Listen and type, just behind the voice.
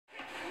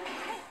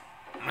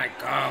My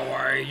god,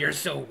 Wari, you're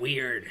so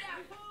weird.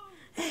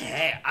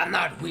 Hey, I'm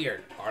not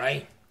weird,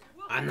 alright?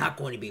 I'm not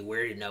going to be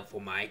weird enough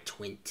for my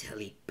twin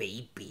telly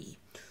baby.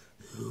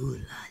 Ooh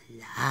la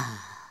la.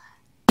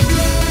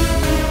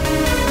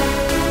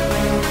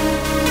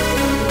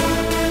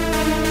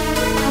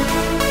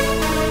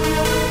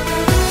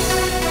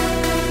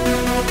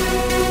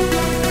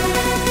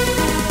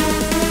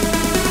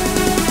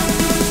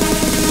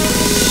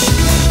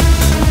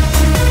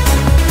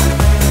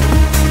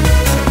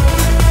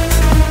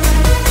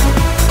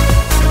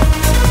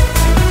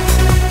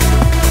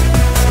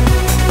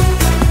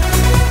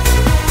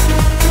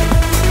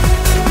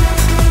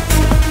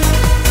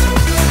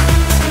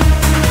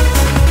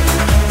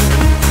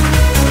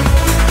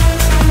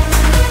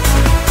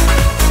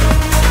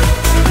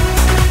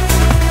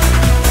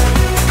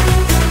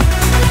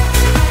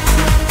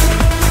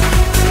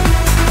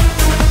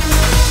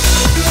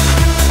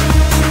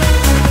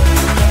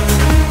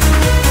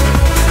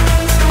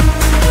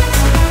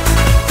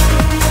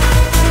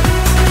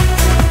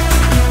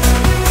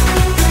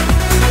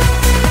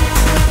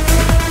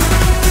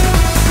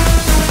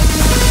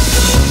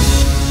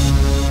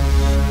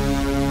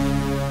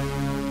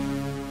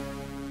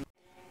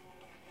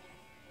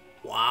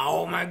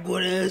 Wow, oh my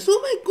goodness,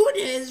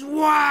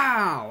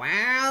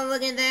 wow,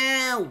 look at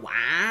that,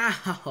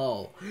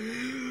 wow,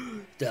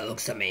 that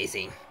looks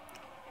amazing.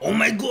 Oh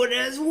my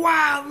goodness,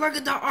 wow, look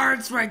at the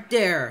arts right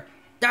there,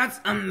 that's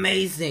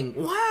amazing,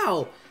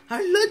 wow,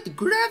 I love the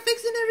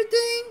graphics and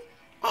everything,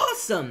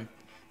 awesome,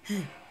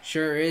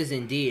 sure is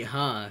indeed,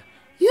 huh,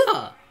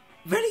 yeah,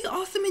 very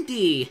awesome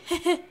indeed,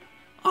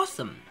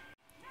 awesome.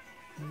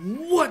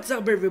 What's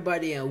up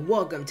everybody and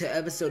welcome to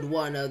episode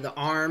 1 of the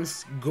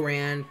ARMS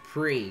Grand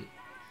Prix.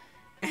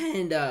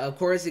 And of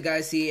course you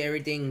guys see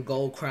everything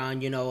gold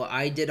crown,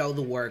 I did all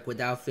the work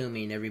without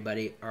filming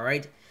everybody,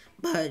 alright?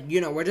 But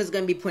we're just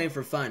gonna be playing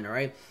for fun,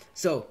 alright?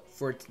 So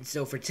for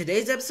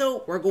today's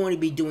episode, we're going to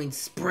be doing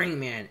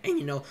Springman.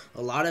 And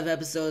a lot of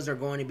episodes are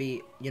going to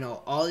be,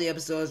 all the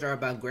episodes are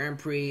about Grand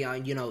Prix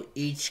on,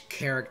 each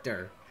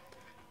character.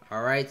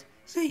 Alright?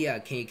 So yeah,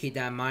 can you keep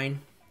that in mind?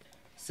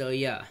 So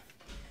yeah.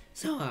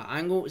 So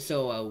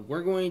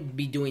we're going to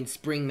be doing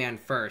Springman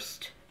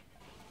first.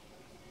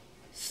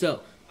 So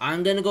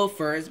I'm gonna go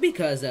first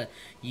because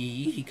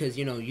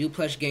you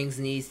plush gangs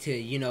needs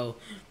to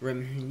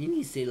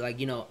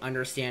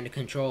understand the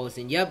controls,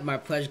 and yep, my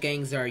plush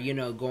gangs are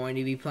going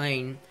to be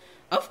playing,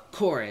 of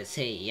course.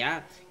 Hey,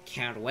 yeah,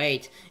 can't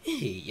wait.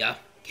 Yeah,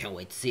 can't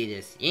wait to see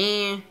this.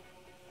 Yeah.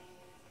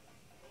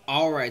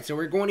 Alright, so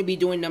we're going to be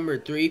doing number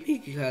 3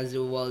 because,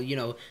 well,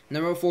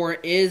 number 4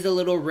 is a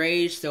little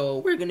rage, so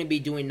we're going to be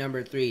doing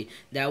number 3.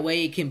 That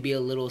way it can be a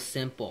little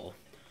simple.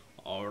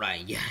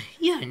 Alright, yeah,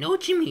 I know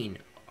what you mean.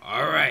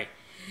 Alright,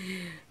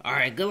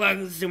 good luck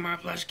to my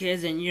plush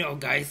kids, and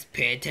guys,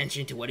 pay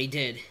attention to what he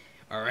did.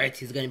 Alright,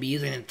 he's going to be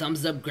using a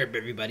thumbs up grip,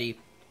 everybody.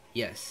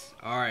 Yes,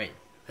 alright,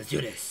 let's do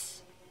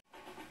this.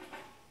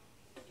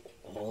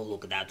 Oh,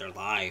 look at that, they're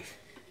live.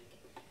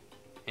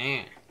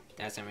 Man,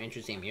 that's some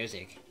interesting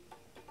music.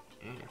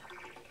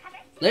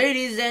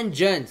 Ladies and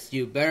gents,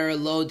 you better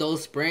load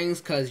those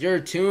springs cause you're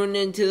tuned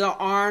into the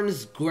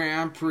ARMS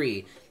Grand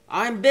Prix.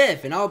 I'm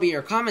Biff and I'll be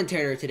your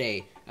commentator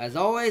today. As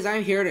always,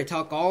 I'm here to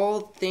talk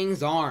all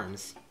things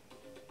ARMS.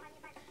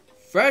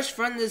 Fresh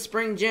from the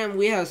spring gym,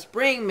 we have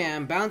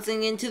Springman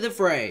bouncing into the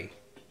fray.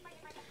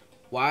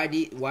 Why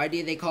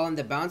do they call him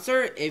the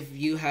bouncer? If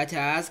you had to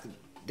ask,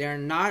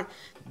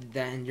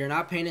 then you're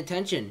not paying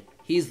attention.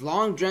 He's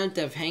long dreamt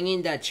of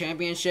hanging that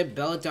championship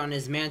belt on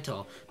his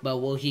mantle, but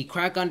will he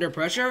crack under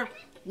pressure?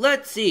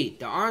 Let's see,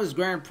 the ARMS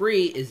Grand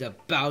Prix is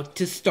about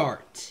to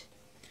start.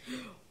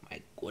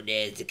 My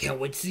goodness, I can't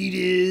wait to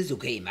see this.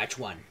 Okay, match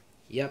 1.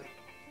 Yep.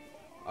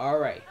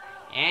 Alright.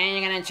 And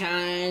you're gonna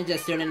challenge the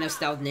student of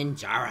stealth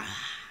Ninjara.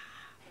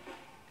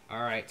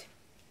 Alright.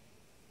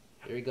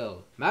 Here we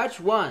go. Match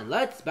 1,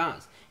 let's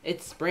bounce.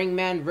 It's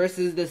Springman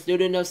versus the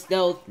student of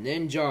stealth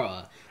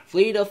Ninjara.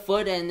 Fleet of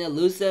foot and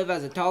elusive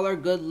as a taller,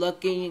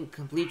 good-looking, and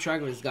complete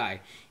track of this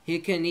guy. He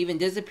can even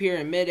disappear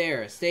in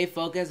mid-air. Stay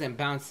focused and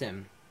bounce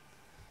him.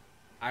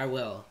 I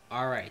will.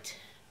 Alright.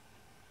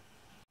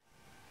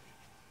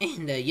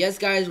 And yes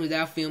guys,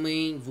 without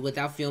filming,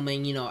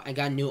 I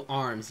got new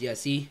arms. Yeah,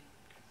 see?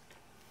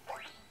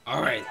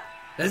 Alright,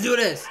 let's do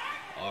this.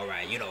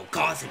 Alright,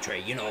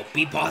 concentrate,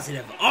 be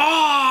positive.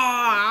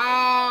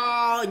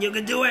 Oh, you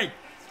can do it.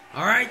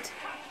 Alright?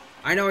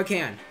 I know I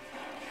can.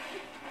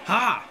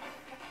 Ha!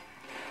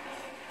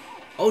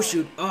 Oh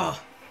shoot,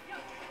 oh.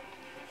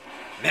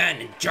 Man,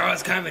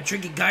 Ninjara's kind of a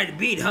tricky guy to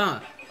beat, huh?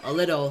 A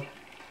little.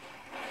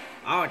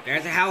 Oh,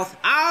 there's a health.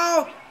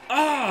 Ow!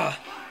 Oh!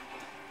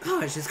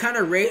 Gosh, it's kind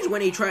of rage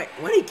when he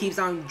keeps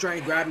on trying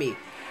to grab me.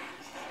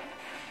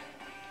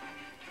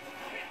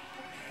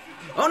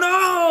 Oh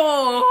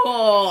no!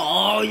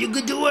 Oh, you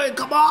can do it,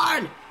 come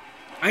on!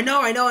 I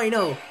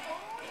know.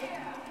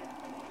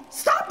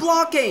 Stop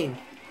blocking!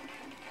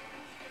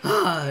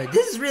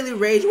 This is really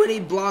rage when he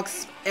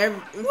blocks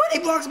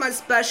my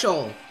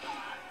special.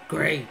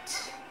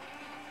 Great.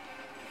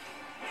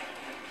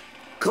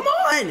 Come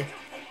on!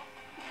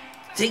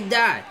 take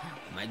that.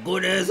 Oh my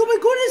goodness, come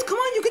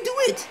on, you can do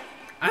it.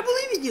 I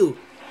believe in you.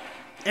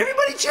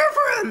 Everybody cheer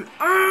for him.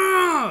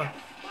 Ah,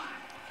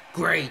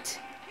 great.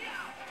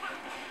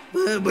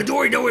 But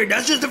don't worry,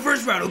 that's just the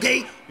first round,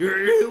 okay?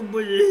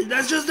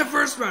 That's just the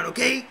first round,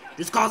 okay?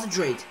 Just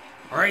concentrate,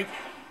 alright?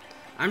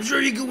 I'm sure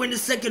you can win the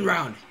second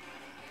round.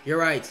 You're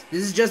right,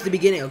 this is just the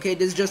beginning, okay?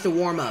 This is just a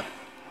warm-up.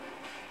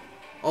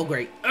 Oh,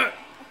 great.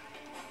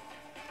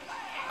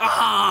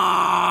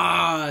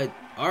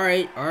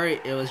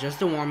 Alright, it was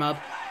just a warm-up.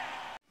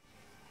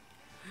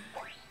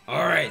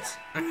 Alright,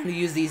 I'm gonna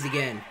use these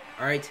again,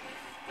 alright?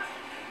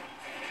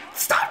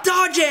 Stop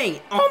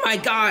dodging! Oh my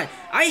god,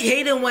 I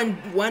hate it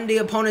when the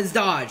opponents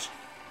dodge.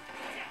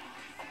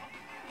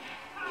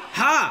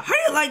 Ha! How do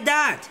you like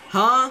that?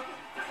 Huh?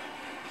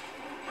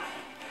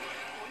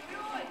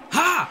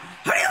 Ha!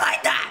 How do you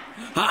like that?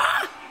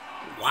 Huh?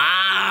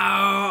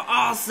 Wow!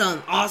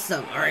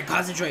 Awesome. Alright,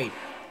 concentrate.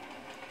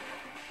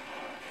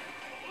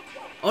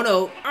 Oh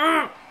no.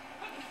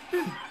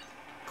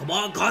 Come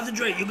on,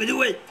 concentrate. You can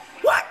do it.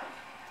 What?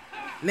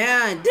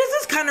 Man, this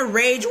is kind of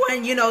rage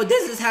when, you know,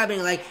 this is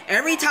happening. Like,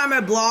 every time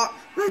I block,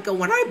 like,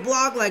 when I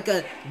block, like,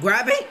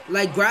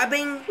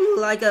 grabbing,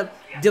 like,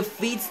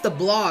 defeats the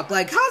block.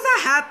 Like, how's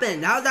that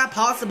happen? How's that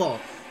possible?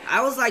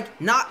 I was like,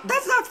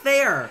 that's not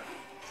fair.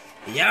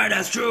 Yeah,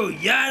 that's true.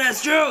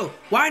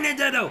 Why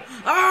Nintendo?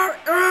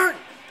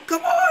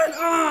 Come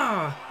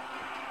on.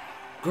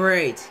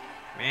 Great.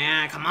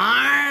 Man, come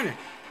on.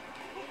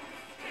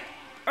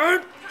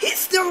 He's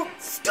still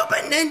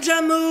stupid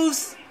ninja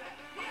moves.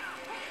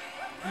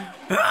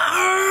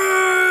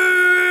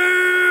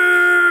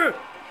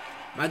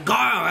 My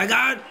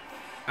god.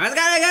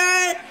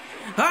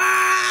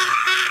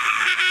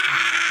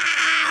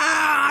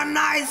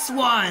 Nice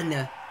one.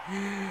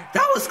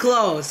 That was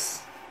close.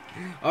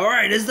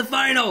 Alright, this is the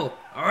final.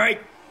 Alright,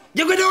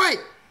 you can do it.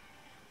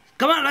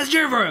 Come on, let's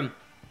cheer for him.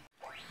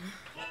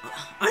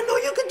 I know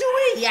you can do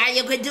it. Yeah,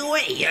 you can do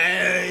it.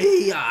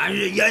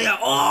 Yeah.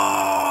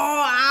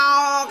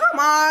 Oh, come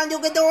on, you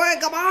can do it.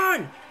 Come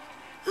on.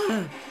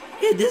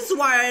 Yeah, this is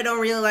why I don't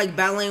really like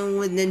battling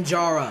with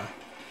Ninjara.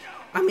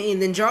 I mean,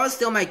 Ninjara's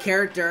still my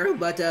character,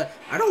 but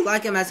I don't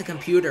like him as a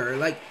computer.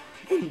 Like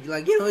you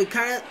know,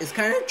 it's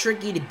kind of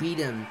tricky to beat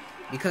him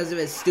because of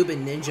his stupid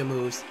ninja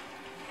moves.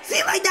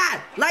 See, like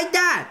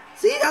that.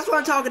 See, that's what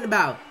I'm talking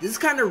about. This is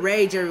kind of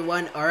rage,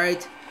 everyone. All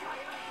right.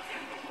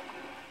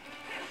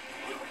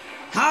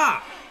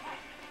 Ha!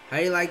 How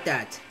do you like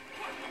that?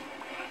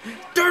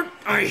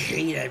 I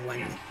hate it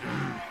when.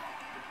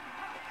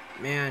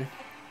 Man.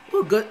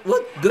 Well, good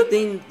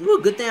thing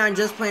I'm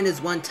just playing this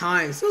one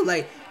time. So,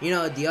 like, you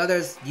know, the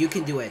others, you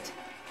can do it.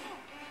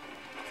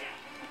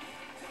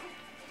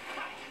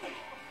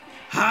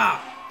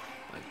 Ha!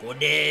 My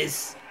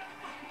goodness.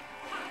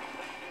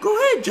 Go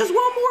ahead, just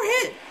one more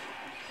hit.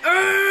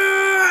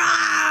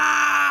 Ow!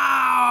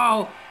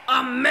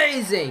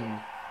 Amazing.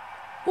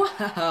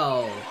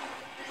 Wow.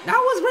 That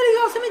was really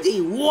awesome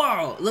indeed.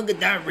 Whoa, look at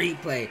that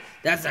replay.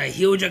 That's a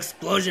huge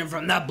explosion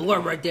from that blur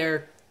right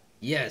there.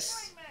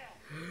 Yes.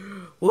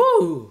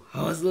 Woo!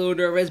 I was a little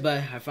nervous,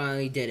 but I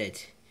finally did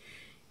it.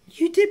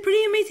 You did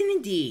pretty amazing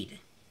indeed.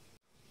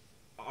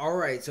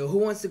 Alright, so who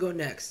wants to go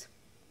next?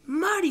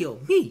 Mario,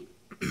 me.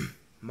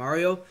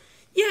 Mario?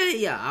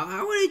 Yeah,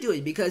 I want to do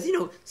it because, you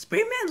know,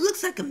 Sprayman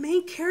looks like a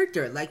main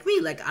character, like me.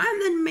 Like, I'm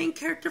the main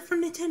character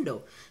from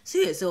Nintendo. So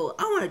yeah, so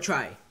I want to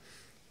try.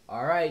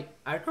 Alright,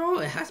 I know,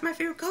 it has my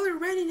favorite color,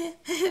 red in it.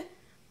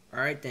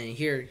 Alright then,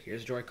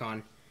 here's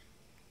Joy-Con.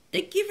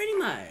 Thank you very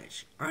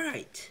much.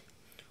 Alright,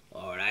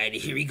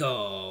 here we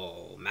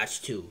go.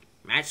 Match 2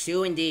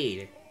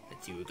 indeed.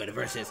 Let's see, we're gonna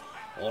versus.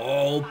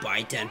 Oh,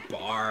 Bite and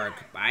Bark.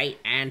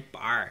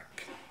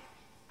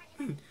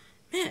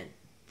 Man,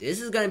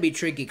 this is gonna be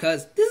tricky,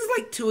 because this is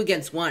like 2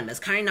 against 1. That's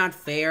kind of not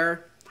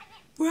fair.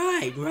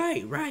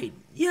 Right.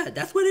 Yeah,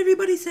 that's what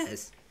everybody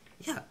says.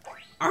 Yeah.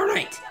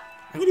 Alright.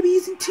 I'm gonna be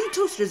using 2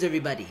 toasters,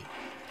 everybody.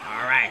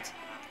 Alright.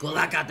 Good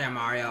luck out there,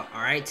 Mario.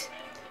 Alright.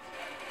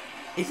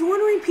 If you're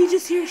wondering, Peach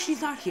is here,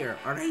 she's not here.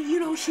 Alright, you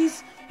know,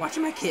 she's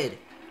watching my kid.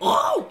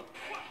 Oh!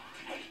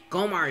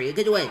 Go, Mario. You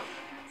can do it.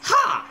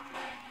 Ha!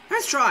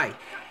 Let's try.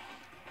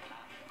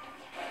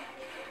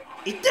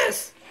 Eat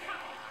this.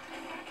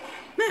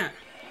 Man.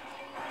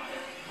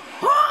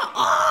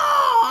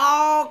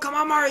 Oh, come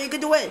on, Mario. You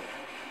can do it.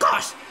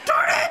 Gosh,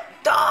 darn it.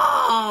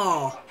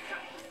 Oh.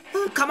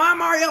 Come on,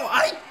 Mario.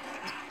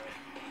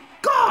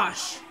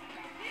 Gosh.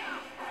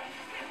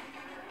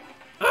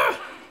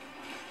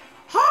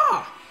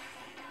 Ha.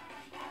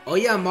 Oh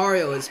yeah,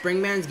 Mario,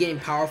 Springman's getting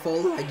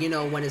powerful, like, you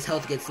know, when his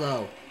health gets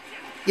low.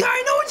 Yeah,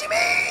 I know what you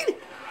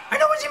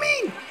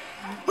mean!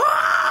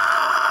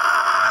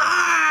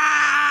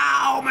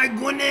 Oh my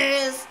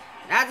goodness!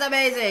 That's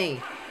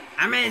amazing!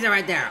 Amazing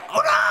right there.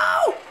 Oh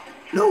no!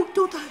 No,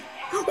 don't die.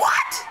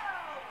 What?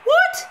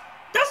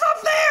 That's not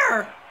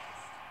fair!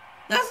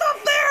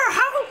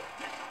 How?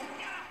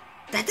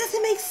 That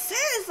doesn't make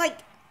sense, like,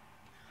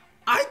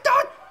 I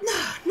thought...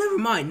 Never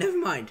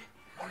mind.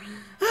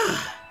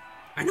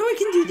 I know I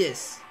can do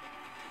this.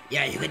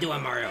 Yeah, you can do it,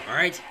 Mario,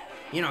 alright?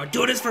 You know,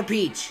 do this for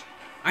Peach.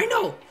 I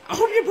know. I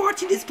hope you're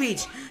watching this,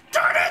 Peach.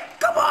 Darn it!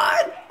 Come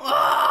on!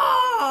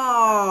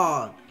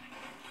 Oh!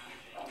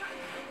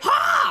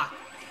 Ha!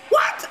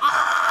 What?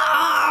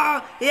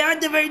 Ah! He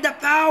activated the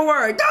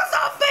power. That's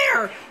not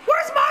fair.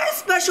 Where's my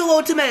special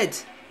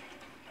ultimate?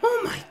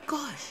 Oh my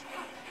gosh.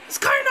 It's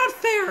kind of not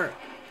fair.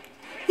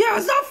 Yeah,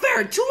 it's not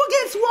fair. 2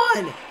 against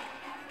 1.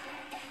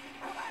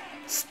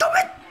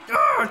 Stupid!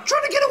 Trying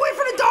to get away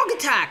from the dog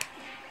attack.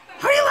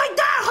 How do you like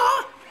that,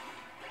 huh?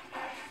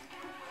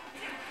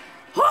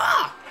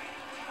 Huh?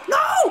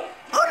 No!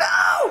 Oh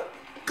no!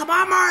 Come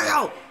on,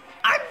 Mario!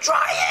 I'm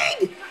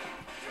trying!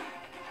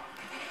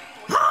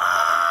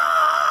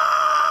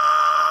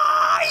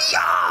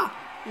 Yeah!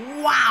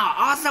 Wow,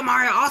 awesome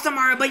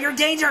Mario, but you're in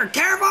danger.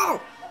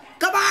 Careful!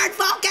 Come on,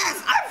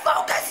 focus! I'm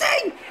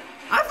focusing!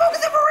 I'm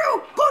focusing for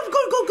real!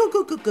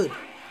 Good.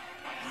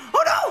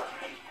 Oh no!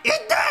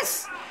 Eat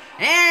this!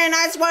 And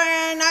nice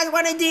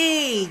one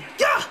indeed!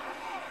 Yeah!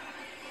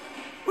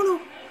 Oh no!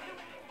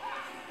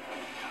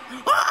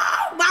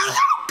 Oh,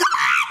 Mario, come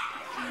on!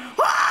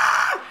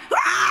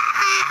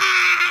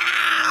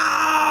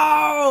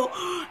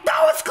 Oh,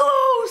 that was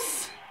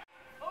close!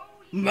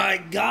 My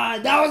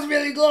God, that was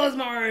really close,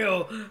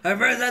 Mario. At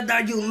first I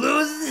thought you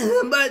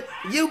lose, but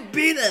you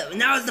beat it.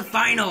 Now it's the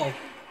final.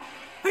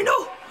 I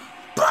know.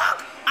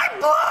 Block! I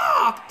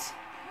blocked!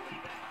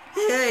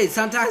 Hey,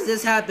 sometimes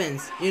this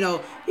happens. You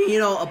know,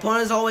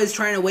 opponents always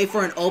trying to wait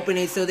for an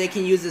opening so they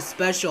can use a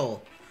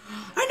special.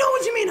 I know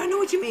what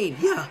you mean.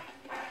 Yeah.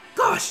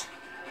 Gosh.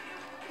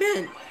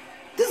 Man,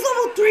 this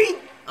level 3.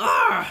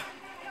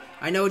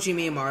 I know what you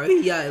mean, Mario.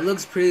 Yeah, it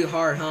looks pretty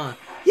hard, huh?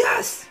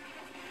 Yes!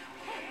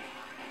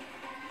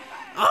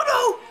 Oh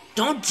no!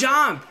 Don't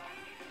jump!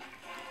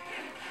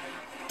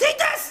 Take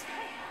this!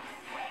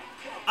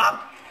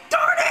 Oh,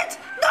 darn it!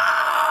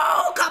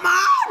 No! Come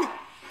on!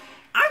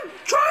 I'm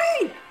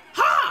trying!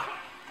 Ha!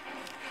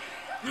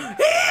 Yeah!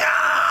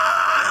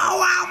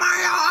 Wow,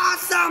 Mario,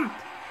 awesome!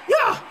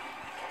 Yeah!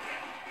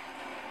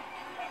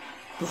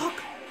 Block?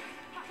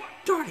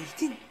 Darn it,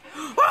 he didn't...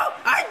 Oh!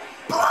 I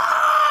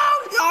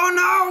blocked! Oh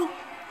no!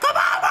 Come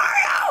on,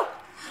 Mario!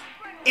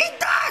 Eat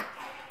that!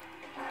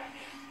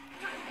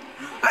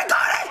 I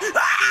got it!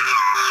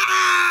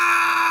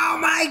 Oh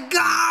my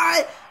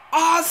God!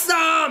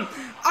 Awesome!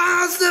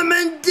 Awesome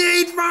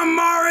indeed from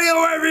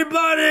Mario,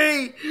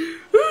 everybody!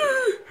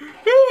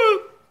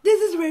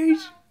 This is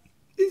rage.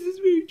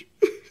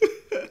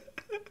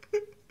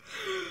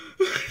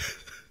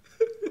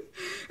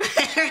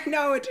 I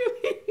know what you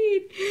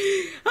mean.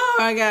 Oh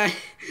my God.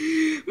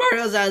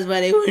 Mario's always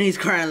funny when he's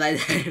crying like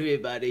that,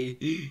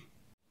 everybody.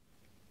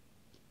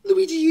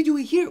 Luigi, you do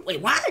it here.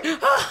 Wait, what?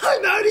 Oh,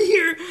 I'm out of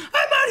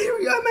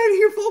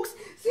here, folks.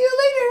 See you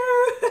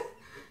later.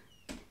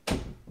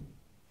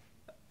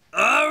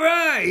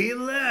 Alright, he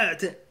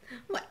left.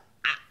 What?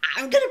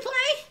 I'm gonna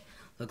play?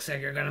 Looks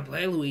like you're gonna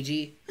play,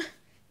 Luigi.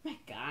 My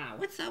God,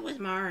 what's up with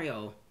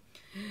Mario?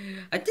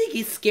 I think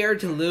he's scared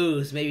to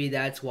lose. Maybe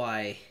that's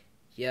why.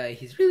 Yeah,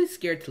 he's really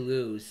scared to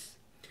lose.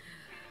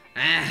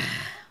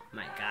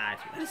 My God,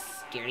 what a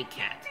scary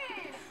cat.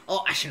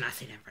 Oh, I should not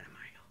say that in front of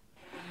Mario.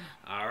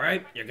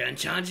 Alright, you're gonna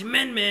challenge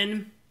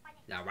Min,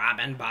 the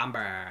Robin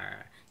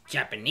Bomber.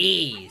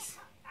 Japanese.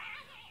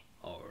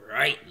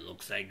 Alright,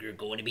 looks like you're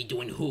going to be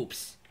doing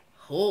hoops.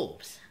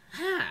 Hoops?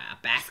 Huh, a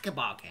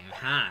basketball game,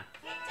 huh?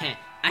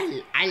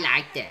 I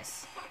like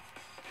this.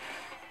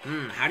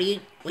 How do you...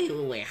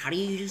 Wait, how do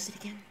you use it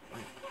again?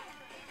 Wait.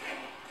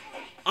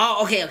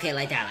 Oh, okay,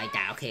 like that.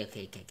 Okay, I got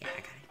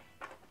it.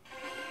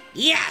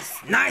 Yes,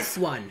 nice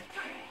one.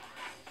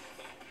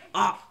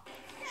 Oh,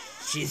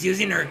 she's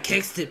using her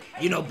kicks to,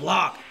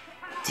 block.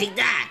 Take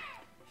that.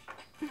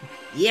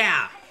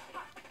 Yeah.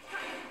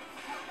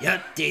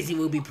 Yep, Daisy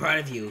will be proud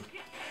of you.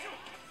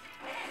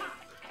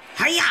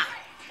 Hiya!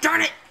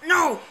 Darn it!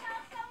 No!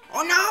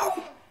 Oh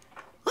no!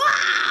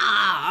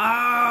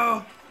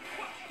 Ah! Oh!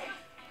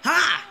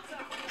 Ha!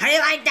 How do you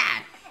like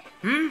that?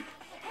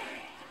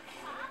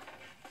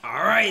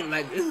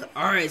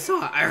 Alright, so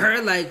I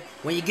heard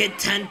when you get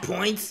 10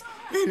 points,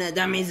 then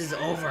that means it's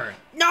over.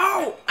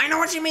 No! I know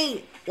what you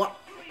mean! What?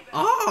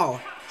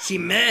 Oh! She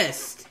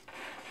missed.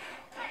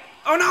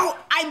 Oh no!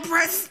 I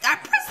pressed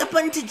the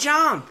button to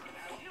jump!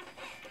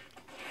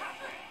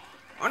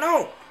 Oh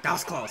no! That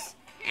was close.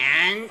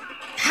 And...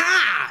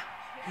 ha!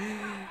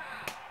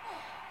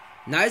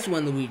 Nice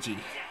one, Luigi.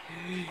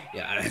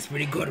 Yeah, that's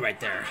pretty good right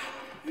there.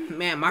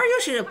 Man, Mario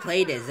should have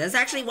played this. That's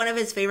actually one of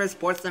his favorite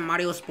sports, the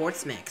Mario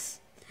Sports Mix.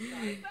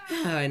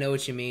 I know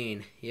what you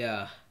mean.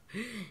 Yeah.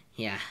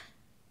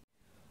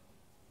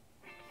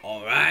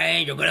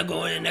 Alright, you're gonna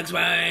go in the next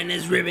one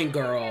is Ribbon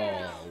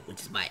Girl,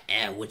 which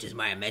is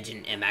my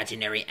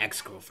imaginary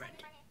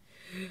ex-girlfriend.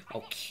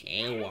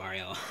 Okay,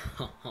 Wario.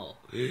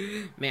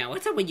 Man,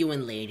 what's up with you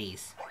and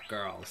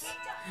girls?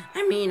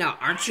 I mean,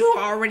 aren't you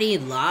already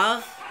in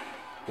love?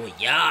 Well,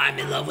 yeah, I'm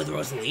in love with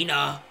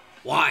Rosalina.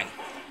 Why?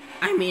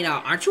 I mean,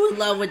 aren't you in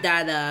love with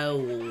that,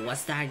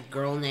 what's that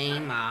girl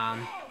name?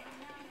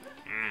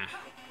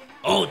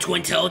 Oh,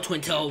 Twin Tail,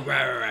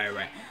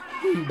 right.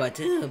 But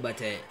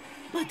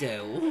But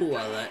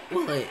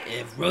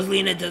if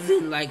Rosalina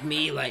doesn't like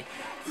me,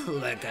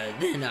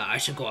 then I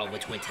should go out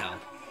with Twintel.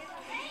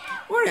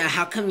 Or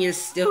how come you're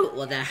still?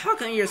 Well, then how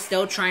come you're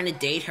still trying to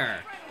date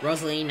her,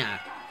 Rosalina?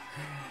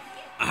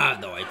 I have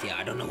no idea.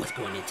 I don't know what's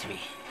going into me.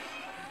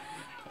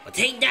 Well,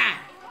 take that.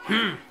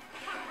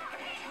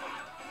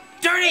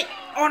 Darn it!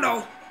 Oh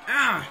no!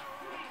 Ah.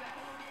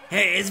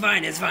 Hey, it's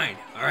fine. It's fine.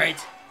 All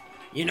right.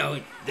 You know,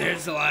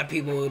 there's a lot of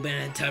people who've been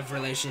in a tough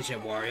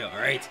relationship, Wario. All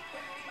right.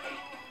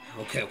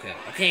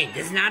 Okay,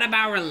 this is not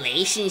about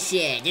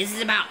relationship. This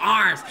is about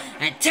arms.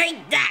 And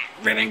take that,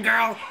 ribbon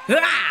girl.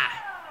 Ah!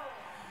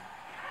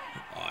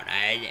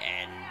 Alright,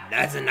 and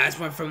that's a nice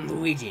one from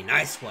Luigi.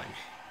 Nice one.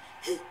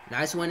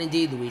 Nice one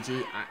indeed,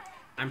 Luigi.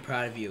 I'm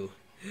proud of you.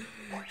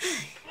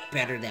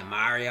 Better than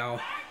Mario.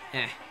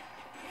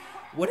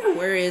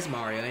 Where is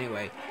Mario,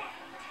 anyway?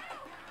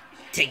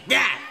 Take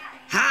that!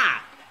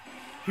 Ha!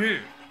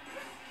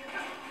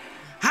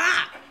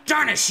 Ha!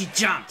 Darn it, she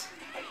jumped!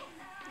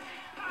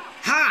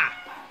 Ha!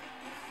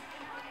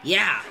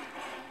 Yeah!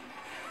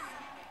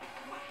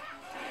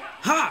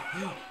 Ha!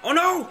 Oh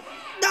no!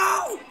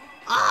 No!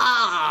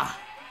 Ah!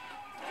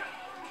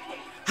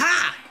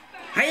 Ha!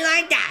 How you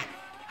like that?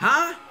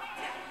 Huh?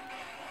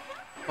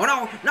 Oh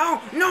no! No!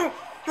 No!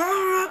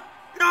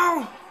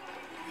 No!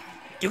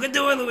 You can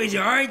do it, Luigi,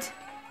 alright?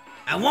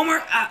 And one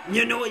more,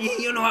 you know what,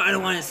 I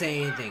don't want to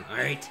say anything,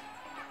 alright?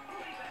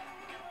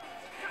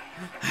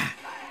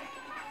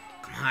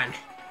 Come on.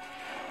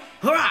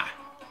 Hurrah!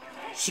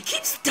 She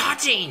keeps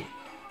dodging!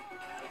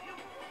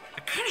 I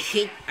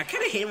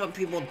kinda hate when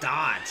people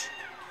dodge.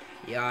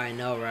 Yeah, I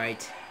know,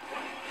 right?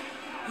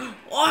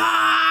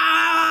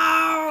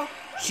 Wow!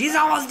 She's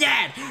almost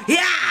dead!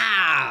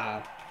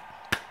 Yeah!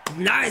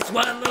 Nice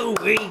one,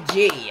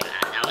 Luigi!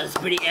 That was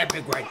pretty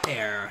epic right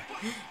there.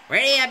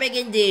 Pretty epic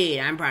indeed.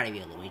 I'm proud of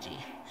you, Luigi.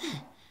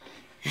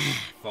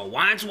 For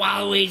once,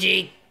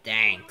 Waluigi,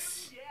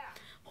 thanks.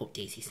 Hope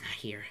Daisy's not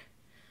here.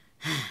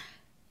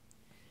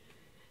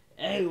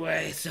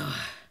 Anyway, so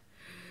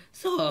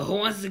who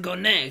wants to go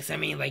next? I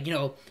mean,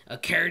 a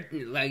character,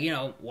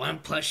 one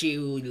plushie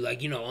who,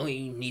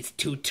 only needs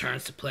 2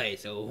 turns to play.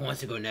 So who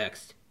wants to go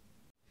next?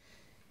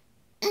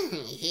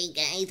 Hey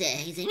guys,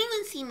 has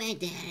anyone seen my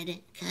dad?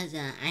 Cause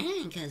I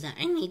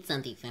need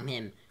something from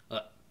him.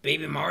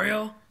 Baby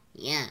Mario?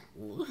 Yeah.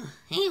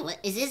 Hey, what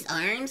is this,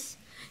 arms?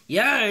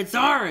 Yeah, it's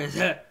ours.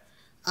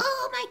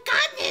 Oh my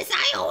goodness,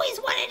 I always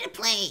wanted to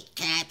play.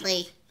 Can I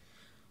play?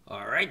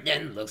 Alright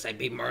then, looks like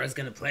Baby Mario's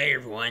gonna play,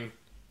 everyone.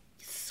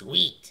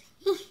 Sweet.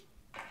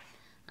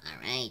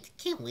 Alright,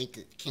 can't wait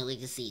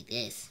to see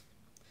this.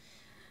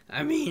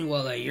 I mean,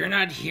 well, you're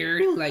not here,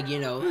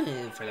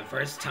 for the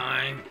first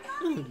time.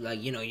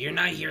 You're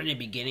not here in the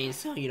beginning,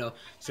 so,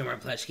 some of our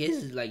plush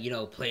kids,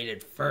 played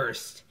it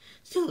first.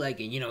 So,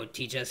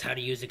 teach us how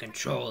to use the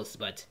controls,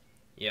 but,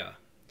 yeah.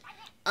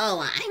 Oh,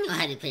 I know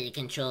how to play the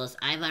controls.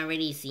 I've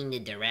already seen the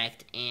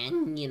direct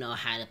and,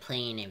 how to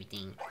play and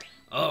everything.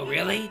 Oh,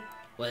 really?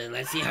 Well, then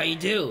let's see how you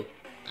do.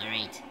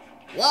 Alright.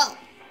 Whoa!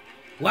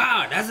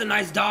 Wow, that's a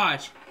nice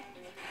dodge.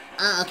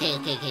 Okay,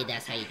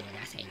 that's how you do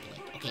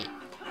it, Okay.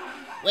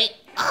 Wait,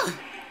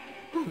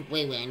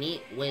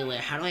 Wait,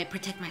 how do I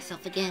protect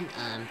myself again?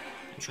 I'm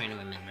trying to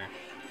remember.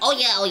 Oh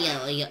yeah,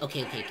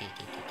 okay, like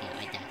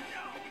that.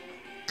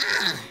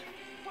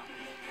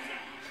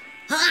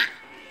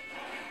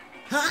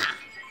 Ha!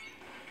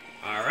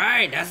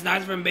 Alright, that's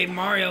nice from Baby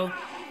Mario.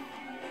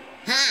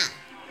 Ha!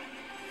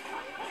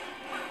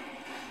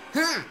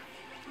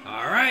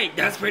 Alright,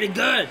 that's pretty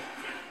good.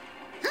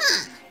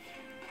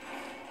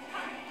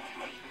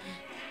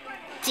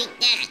 Take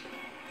that,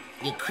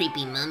 you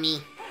creepy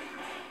mummy.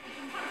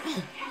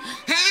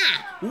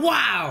 Ha!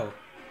 Wow!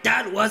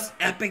 That was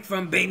epic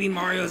from Baby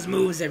Mario's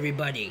moves,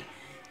 everybody.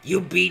 You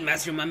beat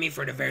Master Mummy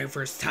for the very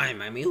first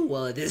time. I mean,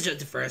 well, this is just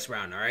the first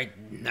round, alright?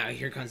 Now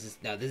here comes this.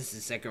 Now this is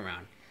the second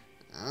round.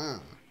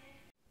 Oh.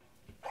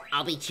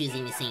 I'll be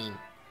choosing the same.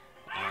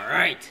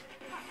 Alright.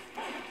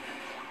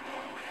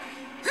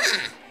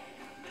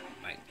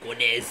 My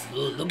goodness.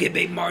 Look at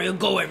Baby Mario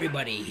go,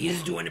 everybody.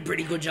 He's doing a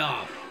pretty good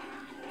job.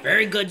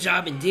 Very good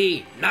job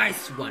indeed.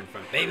 Nice one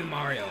from Baby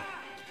Mario.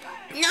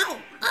 No!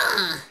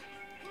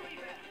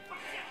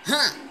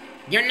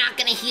 You're not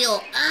gonna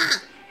heal.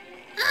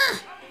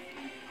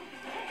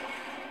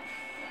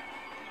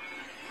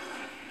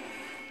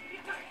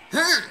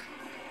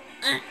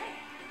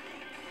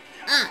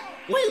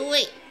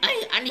 Wait.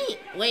 I need.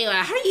 Wait,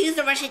 how do you use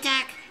the rush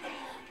attack?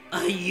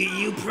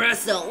 You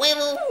press. So, wait.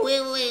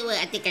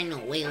 I think I know.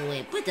 Wait.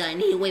 But I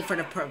need to wait for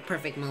the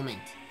perfect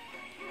moment.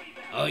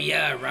 Oh,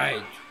 yeah,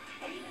 right.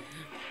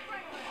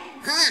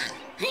 How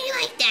do you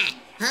like that?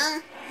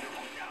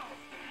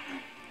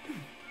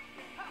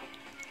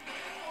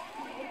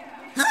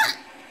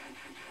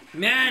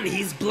 Man,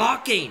 he's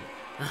blocking.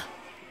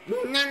 No,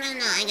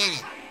 I got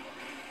it.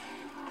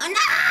 Oh,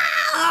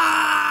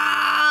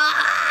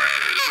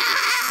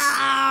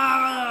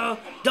 no!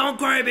 Don't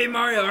cry, Baby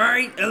Mario,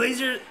 alright? At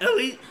least you're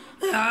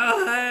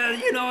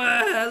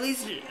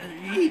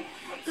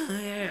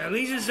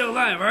still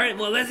alive, alright?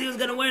 Well, let's see who's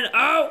gonna win.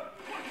 Oh!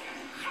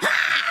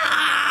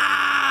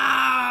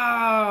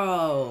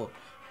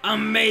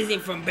 amazing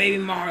from Baby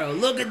Mario.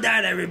 Look at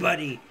that,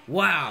 everybody.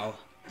 Wow.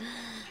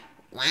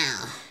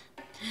 Wow.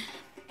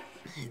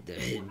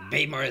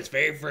 Baby Mario's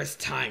very first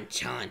time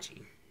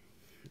challenging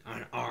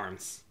on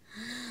ARMS.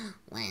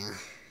 Well,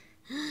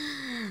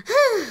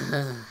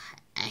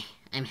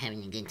 I'm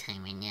having a good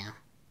time right now.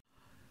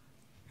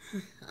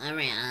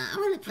 Alright, I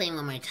want to play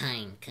one more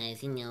time,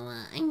 because, you know,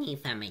 I need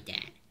to find my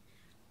dad.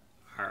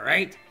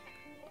 Alright.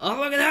 Oh,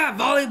 look at that,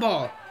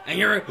 volleyball. And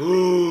you're...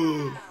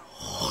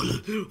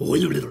 Why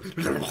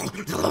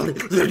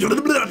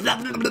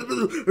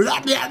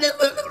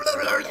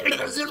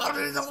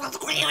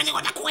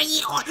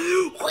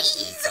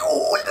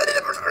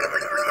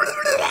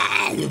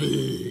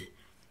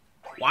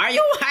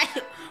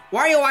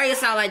you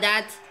sound like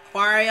that,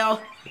 Wario?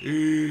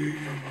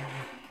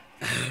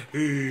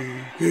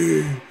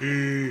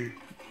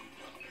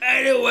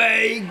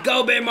 Anyway,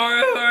 go Baby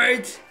Mario,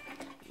 alright?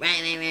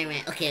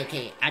 Right.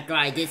 Okay. After all,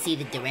 I did see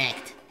the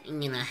direct.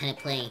 You know how to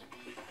play.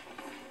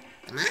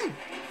 Come on.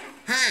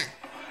 Huh?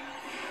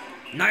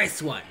 Nice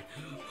one.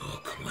 Oh,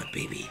 come on,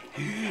 baby.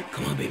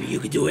 Come on, baby, you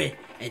can do it.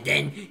 And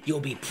then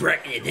you'll be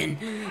pregnant. And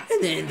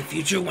then in the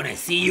future, when I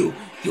see you,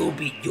 you'll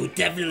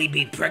definitely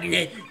be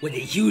pregnant with a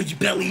huge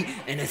belly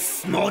and a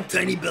small,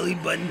 tiny belly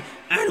button,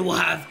 and we'll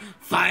have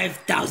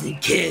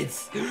 5,000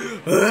 kids.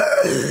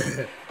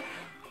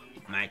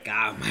 My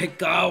God,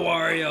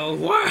 Wario.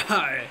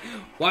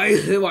 Why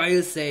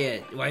you say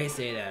it? Why you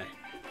say that?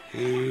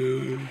 I'm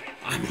in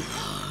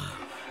love.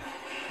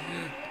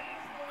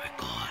 My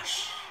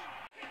gosh.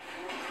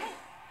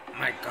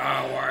 My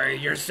God, Wario,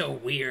 you're so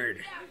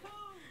weird.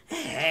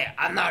 Hey,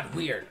 I'm not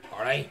weird,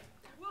 alright?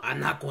 I'm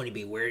not going to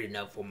be weird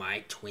enough for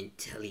my twin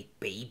telly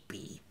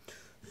baby.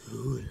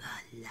 Ooh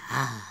la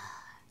la.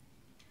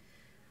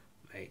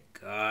 My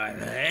God.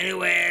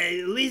 Anyway,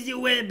 at least you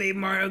win, Baby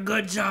Mario.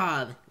 Good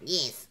job.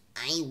 Yes,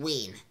 I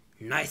win.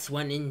 Nice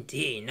one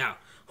indeed. Now,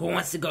 who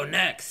wants to go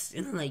next?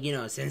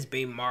 Since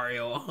Baby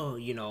Mario,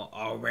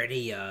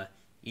 already,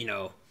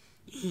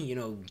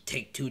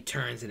 take 2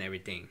 turns and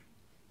everything.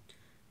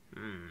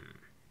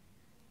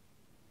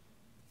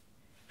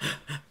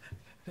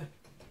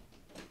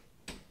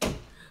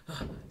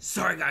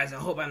 Sorry guys, I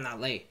hope I'm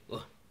not late.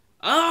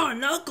 Oh,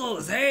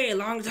 Knuckles! Hey,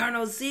 long time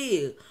no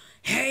see.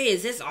 Hey,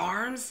 is this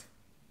ARMS?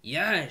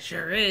 Yeah, it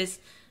sure is.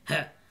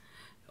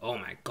 Oh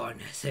my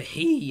goodness.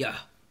 He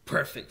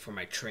perfect for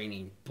my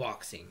training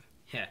boxing.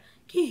 Yeah.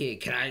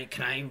 Can I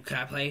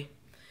play?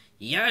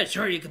 Yeah,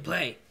 sure you can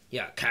play.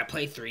 Yeah, can I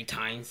play 3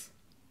 times?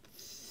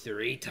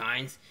 3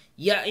 times?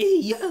 Yeah,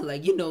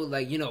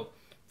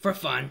 for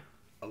fun.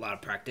 A lot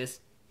of practice,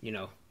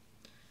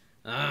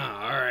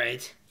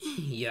 alright.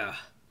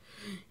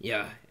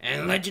 Yeah,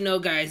 and let you know,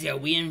 guys,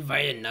 we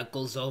invited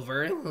Knuckles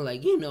over, to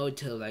let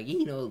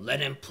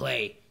him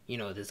play,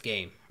 this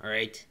game,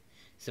 alright?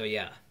 So,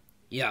 yeah,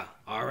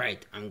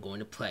 alright, I'm going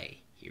to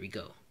play. Here we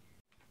go.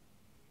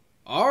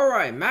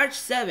 Alright, match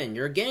 7,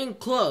 you're getting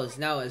close.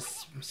 Now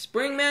it's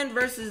Springman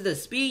versus the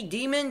Speed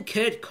Demon,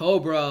 Kid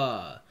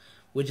Cobra,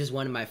 which is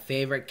one of my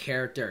favorite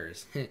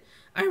characters.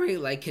 I really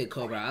like Kid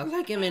Cobra. I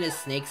like him in his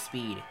snake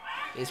speed.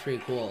 It's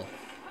pretty cool.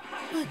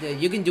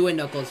 You can do it,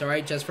 Knuckles,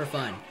 alright? Just for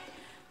fun.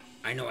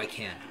 I know I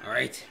can,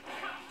 alright?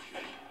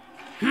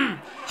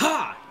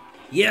 Ha!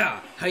 Yeah,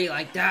 how you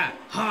like that?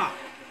 Ha!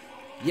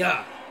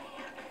 Yeah.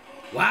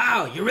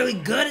 Wow, you're really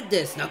good at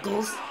this,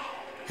 Knuckles.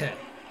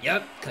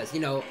 Yep, because,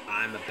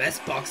 I'm the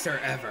best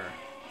boxer ever.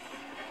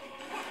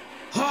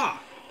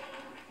 Ha!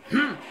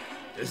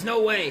 There's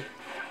no way.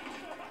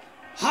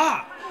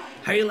 Ha!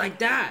 How you like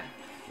that?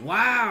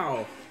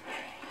 Wow.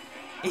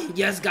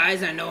 Yes,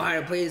 guys, I know how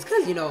to play this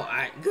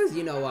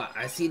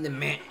I seen the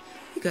man.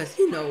 Because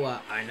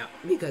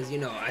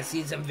I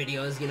seen some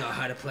videos,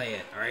 how to play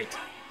it. All right,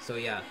 so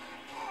yeah.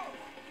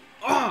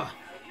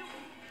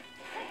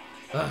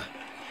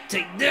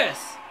 Take this.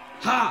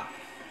 Ha!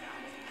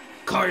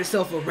 Call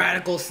yourself a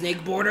radical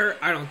snakeboarder?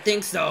 I don't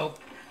think so.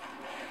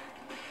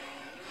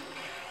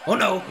 Oh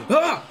no!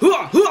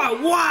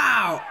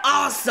 Wow!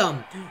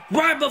 Awesome!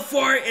 Right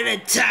before it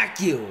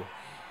attacked you.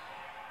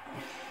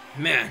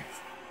 Man,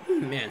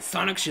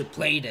 Sonic should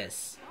play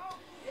this.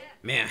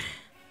 Man.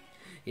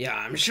 Yeah,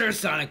 I'm sure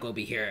Sonic will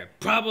be here.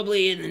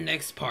 Probably in the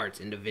next parts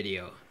in the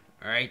video.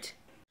 Alright?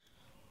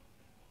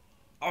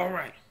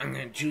 Alright, I'm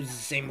gonna choose the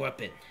same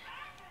weapon.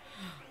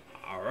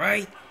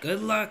 Alright,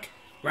 good luck.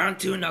 Round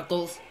 2,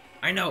 Knuckles.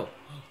 I know.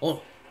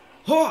 Oh.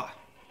 Ha!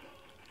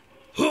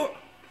 Ha!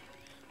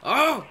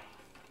 Oh!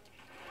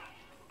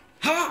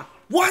 Ha!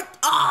 What?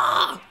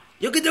 Ah!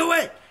 You can do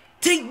it!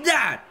 Take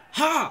that!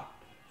 Ha!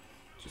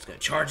 Just gonna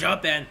charge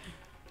up and...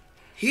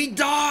 He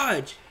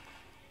dodged!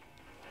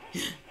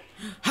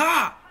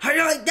 Ha! How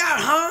you like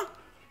that, huh?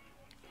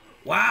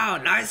 Wow,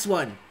 nice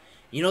one.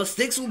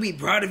 Styx will be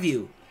proud of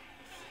you.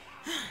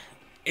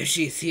 If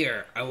she's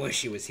here, I wish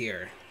she was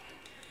here.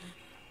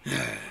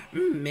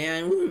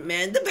 Man,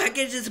 the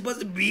package is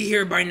supposed to be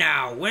here by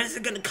now. When is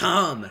it gonna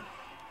come?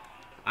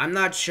 I'm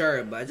not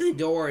sure, but don't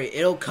worry,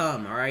 it'll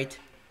come, alright?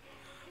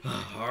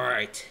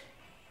 Alright.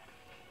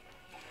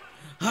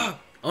 Oh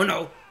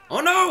no! Oh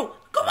no!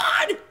 Come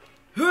on!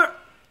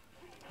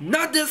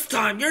 Not this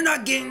time. You're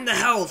not getting the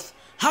health.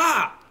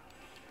 Ha!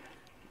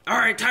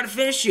 Alright, time to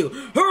finish you.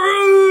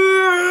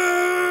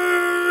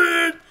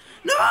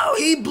 No,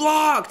 he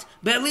blocked.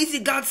 But at least he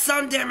got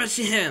some damage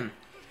to him.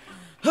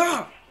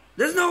 Ha!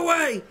 There's no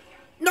way.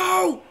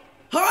 No!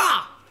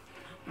 Ha!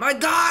 My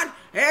God.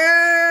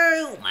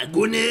 Hey! Oh my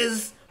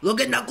goodness. Look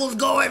at Knuckles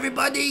go,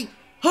 everybody.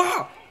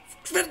 Ha!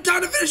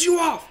 Time to finish you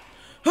off.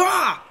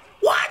 Ha!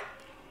 What?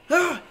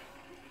 Ha!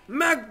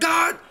 My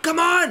God. Come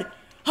on.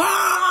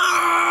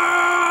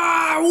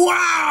 Ha!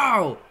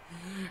 Wow!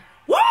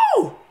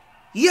 Woo!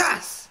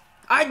 Yes!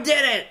 I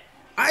did it!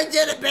 I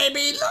did it,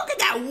 baby! Look at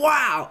that!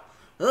 Wow!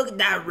 Look at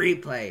that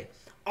replay.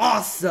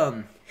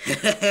 Awesome!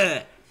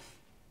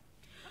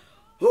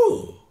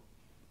 Ooh.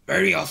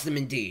 Very awesome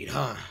indeed,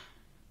 huh?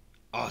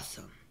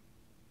 Awesome.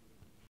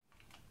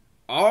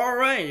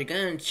 Alright, you're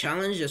gonna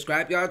challenge the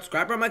Scrapyard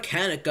Scrapper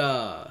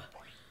Mechanica.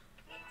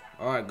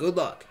 Alright, good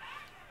luck.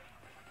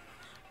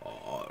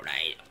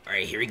 Alright,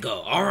 here we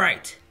go.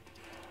 Alright.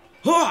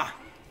 Huh!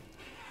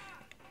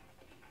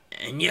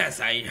 And yes,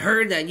 I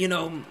heard that,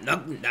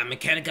 that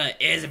Mechanica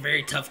is a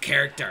very tough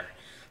character.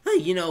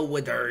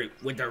 With her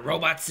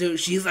robot suit,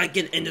 she's like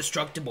an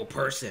indestructible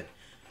person.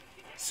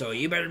 So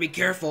you better be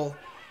careful.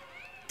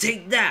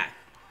 Take that.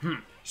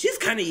 She's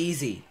kind of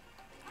easy.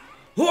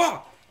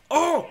 Whoa!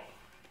 Oh!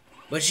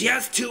 But she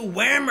has 2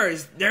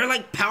 whammers. They're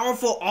like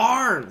powerful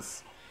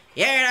arms.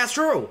 Yeah, that's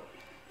true.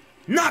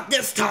 Not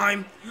this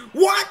time.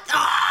 What?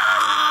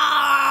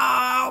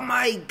 Oh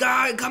my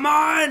God! Come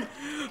on!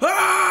 Oh,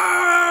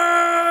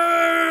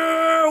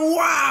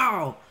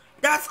 wow!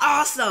 That's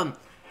awesome.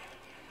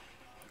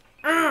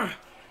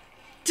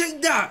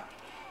 Take that.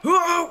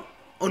 Oh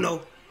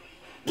no!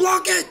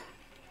 Block it.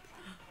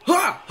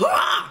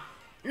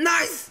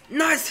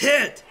 Nice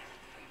hit.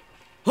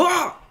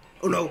 Oh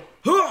no!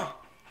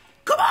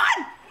 Come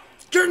on!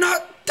 You're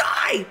not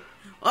die!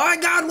 I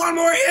got one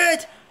more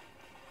hit.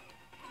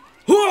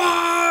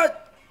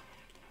 What?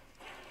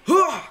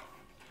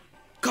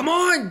 Come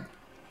on!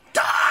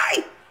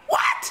 Die!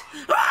 What?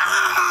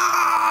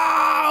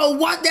 Oh,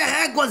 what the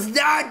heck was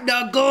that,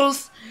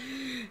 Knuckles?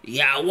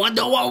 Yeah, what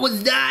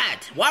was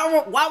that?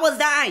 What was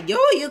that?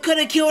 You could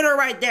have killed her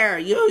right there.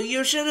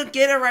 You should have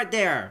killed her right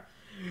there.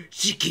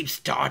 She keeps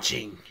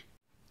dodging.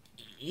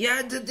 You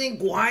have to think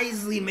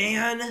wisely,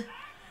 man.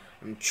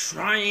 I'm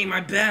trying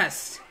my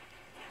best.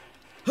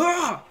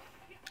 How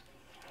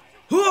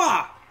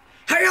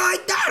you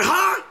like that,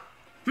 huh?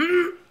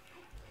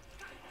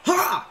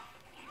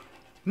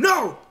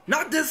 No,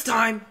 not this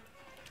time.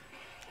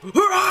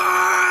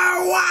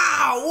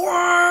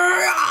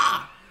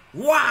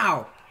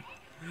 Wow.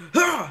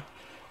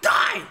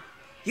 Die.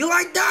 You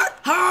like that,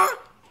 huh?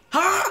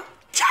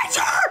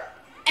 Chaser!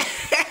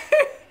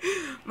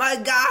 My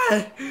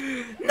God.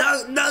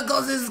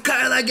 Knuckles is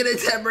kind of like in a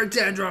temper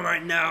tantrum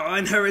right now.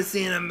 I've never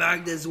seen him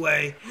act this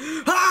way.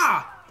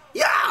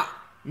 Yeah.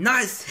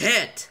 Nice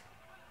hit.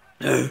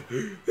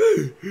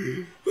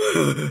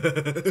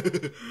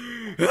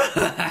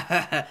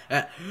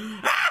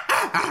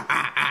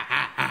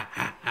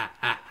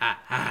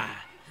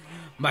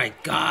 My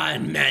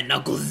God, man,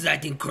 Knuckles is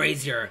acting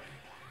crazier.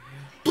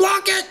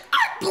 Block it!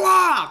 I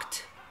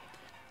blocked!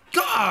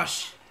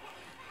 Gosh!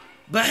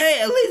 But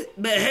hey, at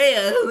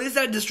least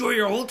I destroy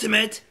your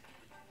ultimate.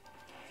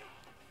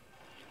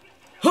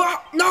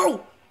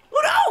 No! Oh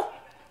no!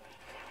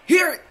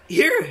 Here,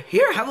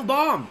 have a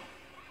bomb.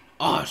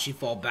 Oh, she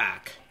fall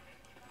back.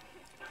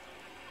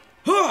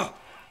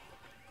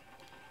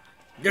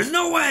 There's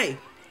no way.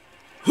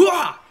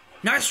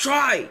 Nice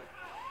try.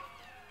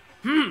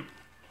 Come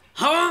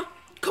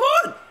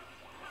on.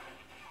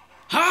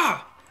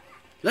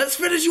 Let's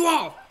finish you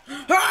off.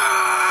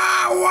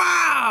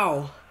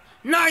 Wow.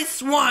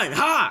 Nice one,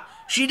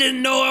 She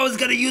didn't know I was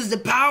gonna use the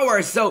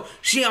power, so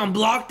she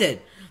unblocked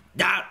it.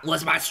 That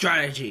was my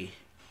strategy.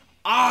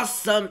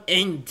 Awesome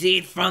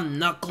indeed from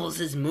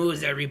Knuckles'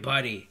 moves,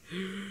 everybody.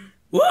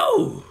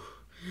 Woo!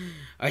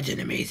 I did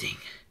amazing.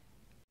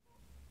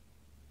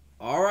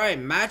 Alright,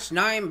 match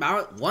 9,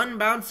 one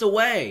bounce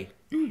away.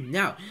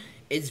 Now,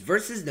 it's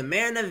versus the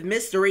man of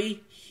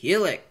mystery,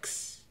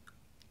 Helix.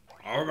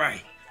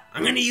 Alright,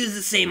 I'm gonna use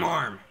the same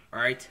arm,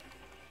 alright?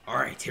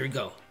 Alright, here we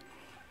go.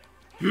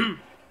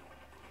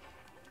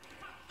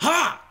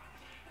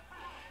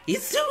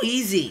 It's too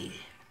easy.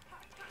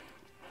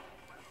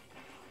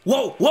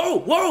 Whoa!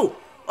 Oh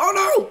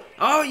no!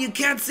 Oh, you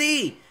can't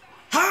see.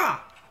 How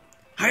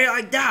you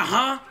like that,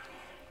 huh?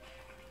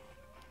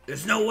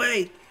 There's no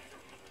way.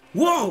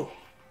 Whoa!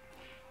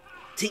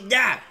 Take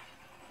that.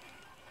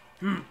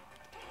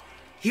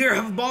 Here,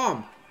 have a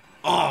bomb.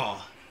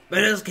 Oh,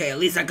 but it's okay. At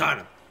least I got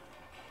him.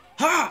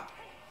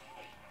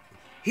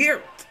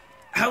 Here,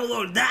 have a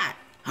load of that,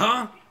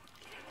 huh?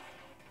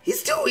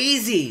 He's too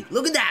easy.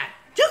 Look at that.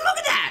 Just look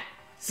at that.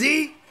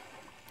 See?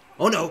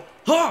 Oh no.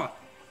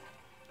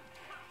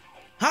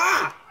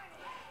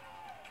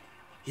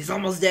 He's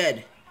almost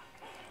dead.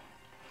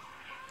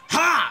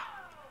 That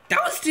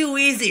was too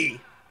easy.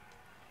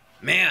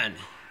 Man.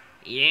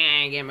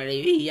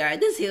 Yeah,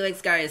 this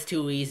Helix guy is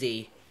too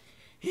easy.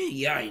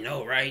 Yeah, I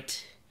know,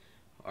 right?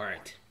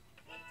 Alright.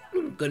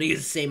 I'm gonna use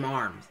the same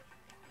arms.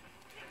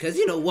 Cause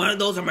you know, one of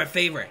those are my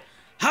favorite.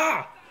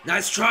 Ha!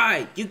 Nice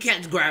try! You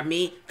can't grab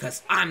me,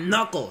 cause I'm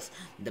Knuckles.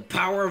 The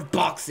power of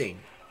boxing.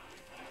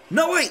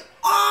 No, wait!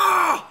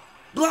 Ah! Oh!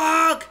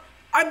 Block!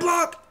 I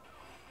block!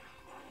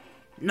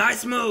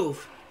 Nice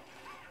move.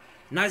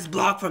 Nice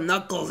block from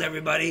Knuckles,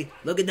 everybody.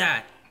 Look at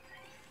that.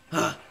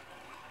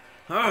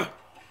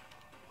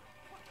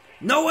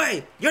 No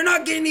way! You're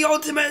not getting the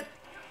ultimate!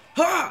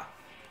 Ha!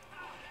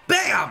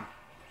 Bam!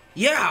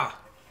 Yeah!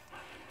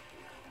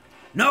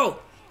 No!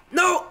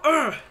 No!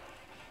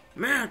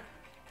 Man!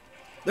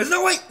 There's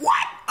no way!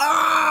 What? Oh,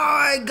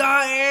 I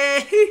got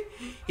it!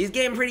 He's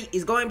going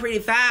pretty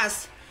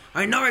fast.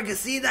 I know, I can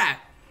see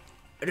that.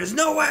 There's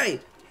no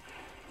way!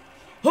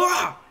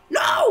 Ha!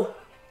 No!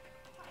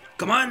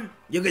 Come on!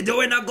 You can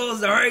do it,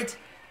 Knuckles, alright?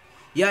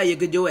 Yeah, you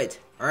can do it,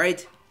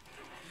 alright?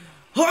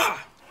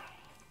 Ha!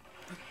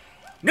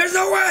 There's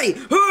no way!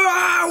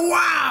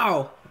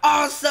 Wow!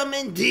 Awesome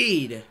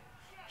indeed!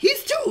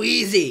 He's too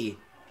easy!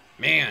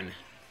 Man,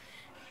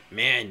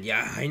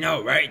 yeah, I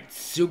know, right?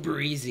 Super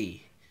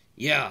easy.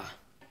 Yeah.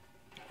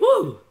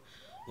 Woo!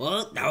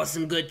 Well, that was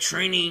some good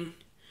training.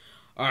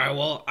 Alright,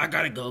 well, I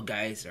gotta go,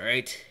 guys,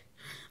 alright?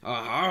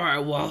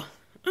 Alright, well,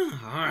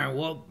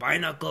 bye,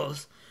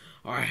 Knuckles.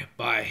 Alright,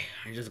 bye.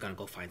 I'm just gonna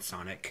go find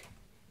Sonic.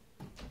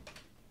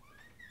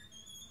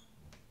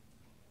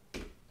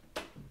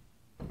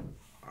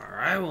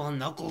 Alright, well,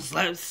 Knuckles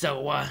left,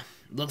 so,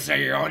 looks like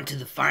you're on to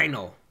the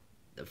final.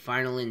 The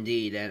final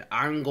indeed, and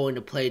I'm going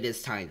to play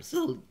this time.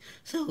 So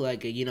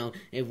like, you know,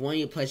 if one of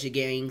you pleasure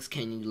gangs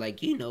can,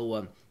 like, you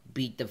know,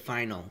 beat the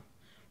final.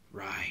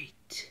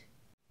 Right.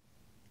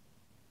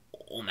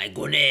 Oh my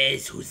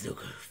goodness, who's the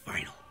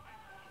final?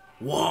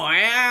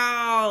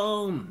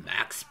 Wow,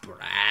 Max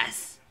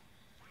Brass.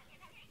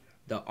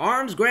 The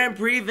ARMS Grand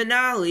Prix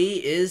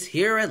finale is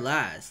here at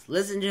last.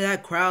 Listen to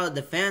that crowd,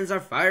 the fans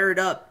are fired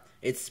up.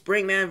 It's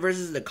Springman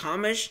versus the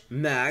comish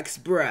Max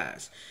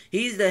Brass.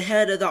 He's the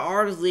head of the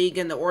ARMS League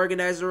and the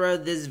organizer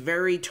of this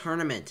very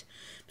tournament.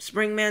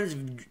 Springman's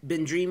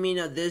been dreaming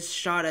of this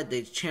shot at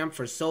the champ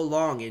for so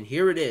long, and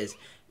here it is.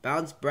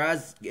 Bounce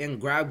Brass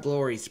and grab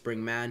glory,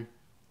 Springman.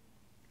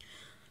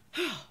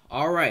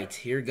 Alright,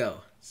 here we go.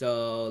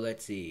 So,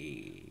 let's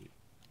see.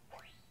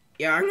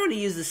 Yeah, I'm going to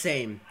use the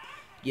same.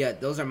 Yeah,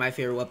 those are my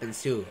favorite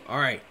weapons too.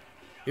 Alright,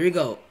 here we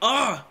go.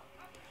 Oh!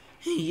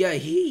 Yeah,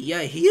 he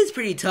is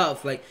pretty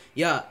tough. Like,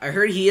 yeah, I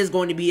heard he is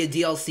going to be a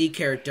DLC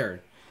character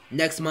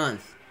next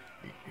month.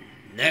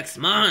 Next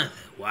month?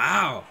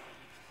 Wow.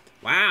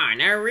 Wow, I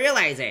never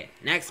realized it.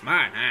 Next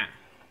month, huh?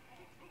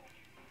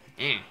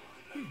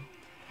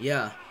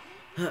 Yeah.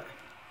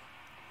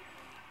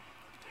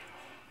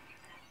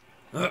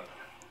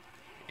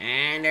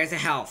 And there's a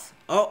health.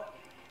 Oh.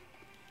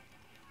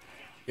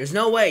 There's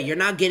no way. You're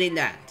not getting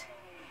that.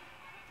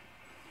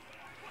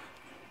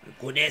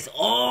 Goodness.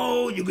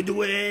 Oh, you can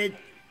do it.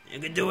 You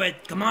can do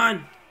it. Come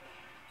on.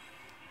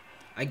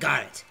 I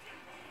got it.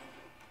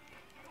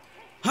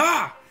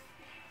 Ha!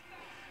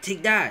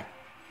 Take that.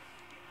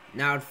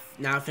 Now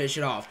finish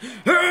it off.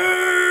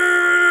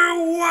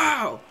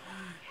 Wow!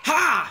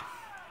 Ha!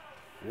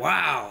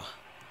 Wow.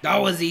 That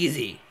was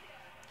easy.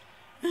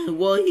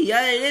 Well,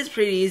 yeah, it is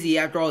pretty easy.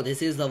 After all,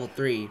 this is level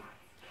 3.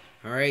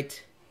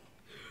 Alright.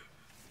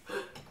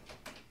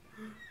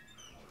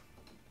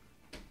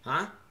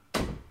 Huh?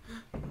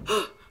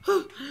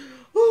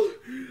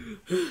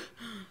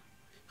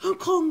 I'm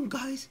calm,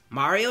 guys.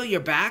 Mario, you're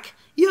back?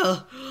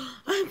 Yeah,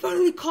 I'm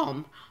finally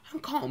calm.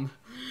 I'm calm.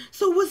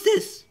 So what's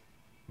this?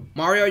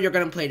 Mario, you're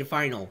gonna play the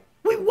final.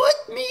 Wait, what?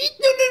 Me?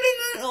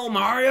 No,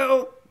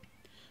 Mario.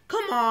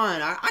 Come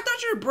on, I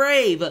thought you were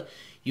brave.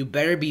 You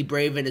better be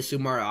brave in the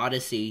Super Mario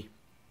Odyssey.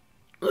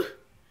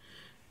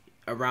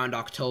 Around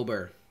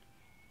October.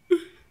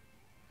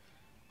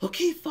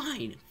 Okay,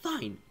 fine.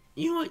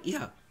 You know what?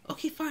 Yeah.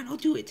 Okay, fine, I'll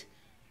do it.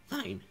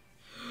 Fine.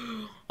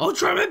 I'll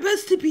try my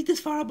best to beat this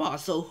final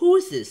boss. So, who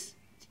is this?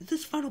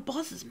 This final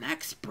boss is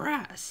Max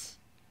Brass.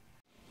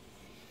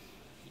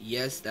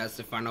 Yes, that's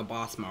the final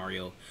boss,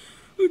 Mario.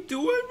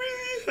 Do I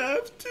really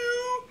have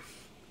to?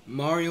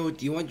 Mario,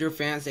 do you want your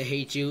fans to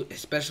hate you,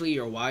 especially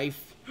your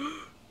wife?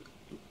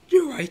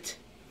 You're right.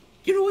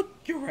 You know what?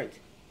 You're right.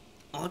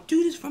 I'll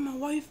do this for my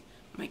wife,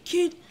 my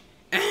kid,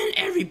 and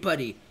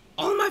everybody.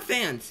 All my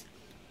fans.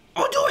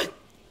 I'll do it.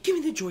 Give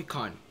me the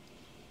Joy-Con.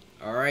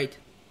 Alright.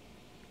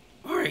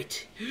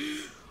 Alright.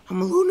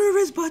 I'm a little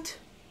nervous, but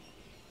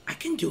I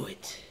can do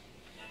it.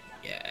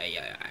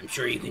 Yeah, I'm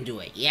sure you can do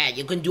it. Yeah,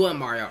 you can do it,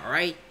 Mario,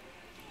 alright?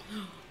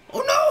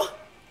 Oh no!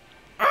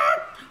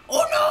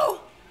 Oh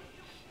no!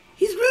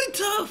 He's really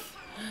tough!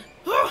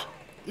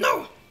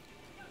 No!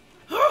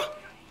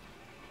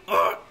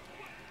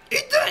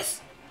 Eat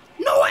this!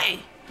 No way!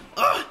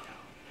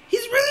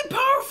 He's really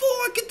powerful,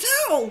 I can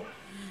tell!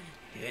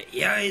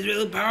 Yeah, he's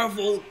really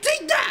powerful.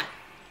 Take that!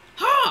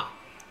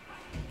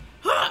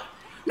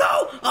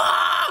 No!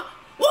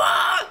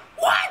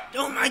 What?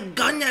 Oh my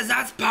goodness,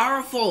 that's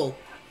powerful!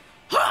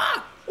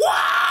 Whoa!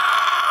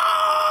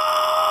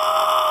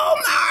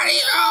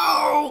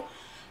 Mario!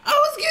 I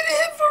was getting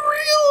hit for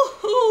real!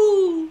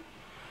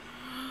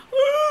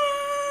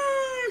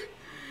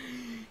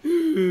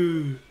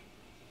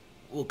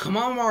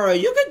 on, Mario.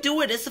 You can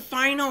do it. It's the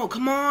final.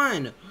 Come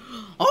on.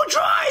 I'll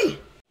try.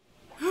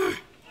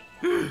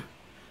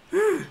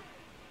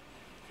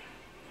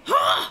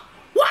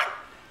 What?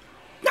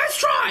 Nice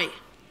try.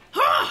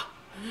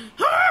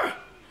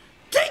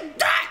 Take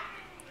that.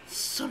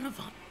 Son of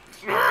a...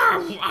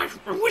 I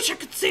wish I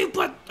could see,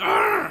 but...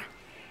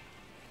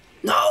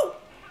 No.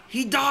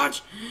 He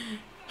dodged.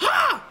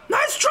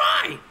 Nice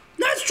try.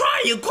 Nice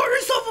try. You call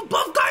yourself a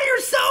buff guy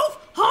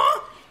yourself?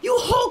 Huh? You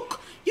Hulk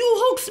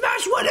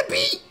smash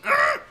wannabe.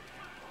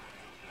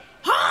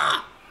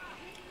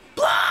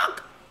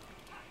 Block.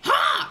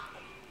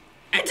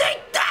 And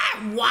take that.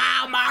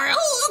 Wow, Mario.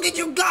 Look at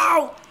you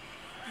go.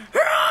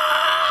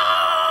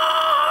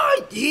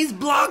 He's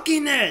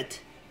blocking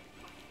it.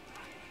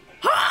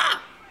 How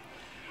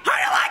do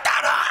you like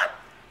that?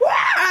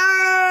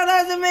 Wow,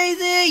 that's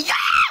amazing.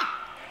 Yeah.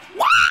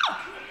 Wow.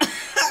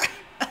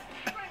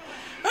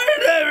 I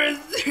never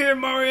seen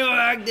Mario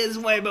act this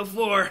way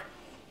before.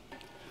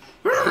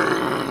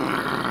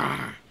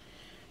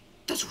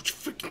 That's what you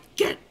freaking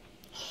get.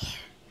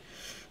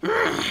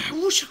 I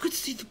wish I could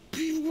see the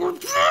P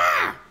word.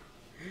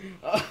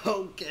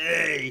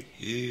 Okay.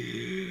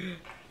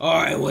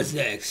 Alright, what's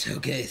next?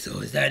 Okay, so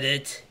is that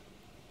it?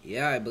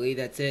 Yeah, I believe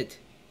that's it.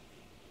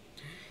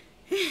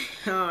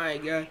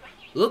 Alright, guys.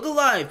 Look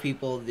alive,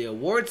 people. The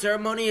award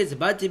ceremony is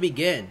about to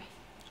begin.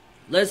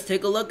 Let's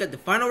take a look at the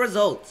final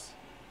results.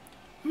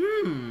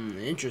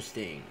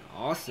 Interesting.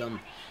 Awesome.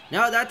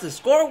 Now that's a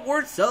score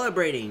worth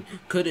celebrating.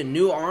 Could a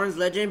new Orange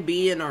legend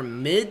be in our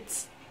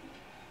midst?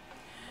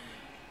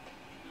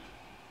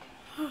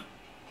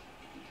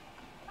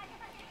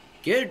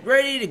 Get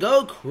ready to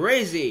go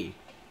crazy.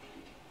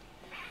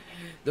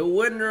 The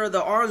winner of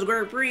the Orange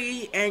Grand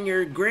Prix and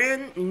your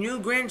new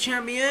grand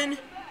champion,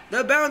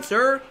 the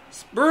bouncer,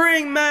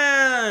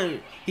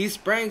 Springman. He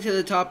sprang to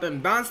the top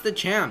and bounced the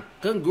champ.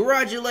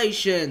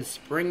 Congratulations,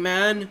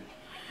 Springman.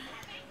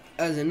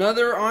 As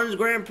another Orange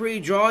Grand Prix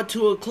draw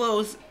to a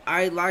close,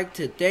 I'd like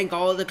to thank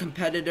all the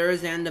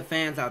competitors and the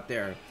fans out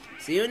there.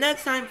 See you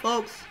next time,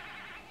 folks.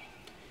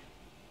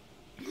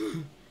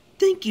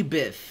 Thank you,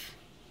 Biff.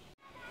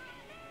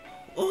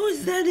 Oh,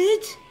 is that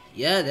it?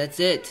 Yeah, that's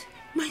it.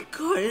 My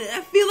God, I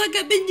feel like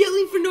I've been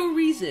yelling for no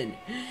reason.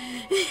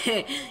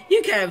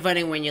 You're kind of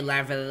funny when you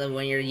laugh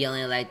when you're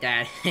yelling like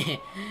that.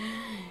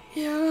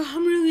 Yeah,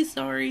 I'm really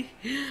sorry.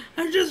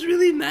 I'm just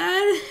really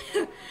mad.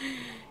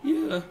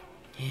 Yeah.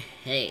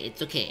 Hey,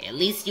 it's okay. At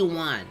least you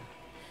won.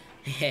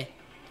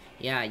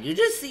 Yeah, you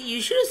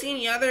should have seen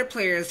the other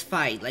players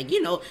fight. Like,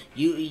 you know,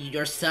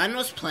 your son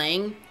was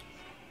playing.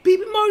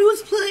 Baby Mario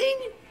was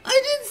playing. I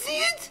didn't see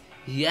it.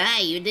 Yeah,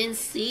 you didn't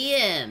see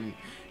him.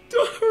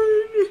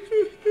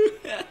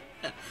 Darn.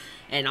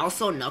 And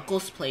also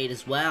Knuckles played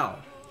as well.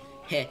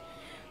 My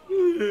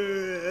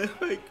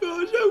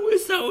gosh, I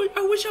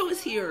wish I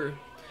was here.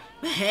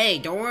 But hey,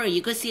 don't worry,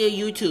 you can see on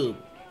YouTube.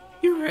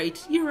 You're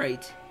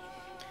right.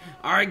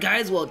 Alright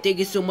guys, well thank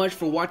you so much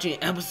for watching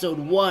episode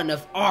 1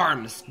 of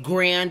ARMS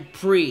Grand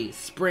Prix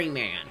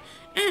Springman.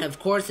 And of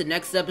course the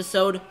next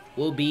episode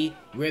will be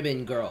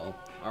Ribbon Girl.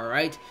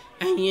 Alright?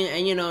 And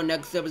you know,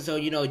 next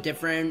episode, you know,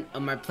 different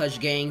of my plush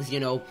gangs, you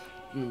know,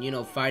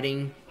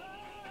 fighting.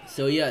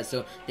 So yeah,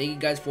 so thank you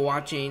guys for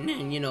watching,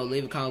 and you know,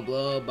 leave a comment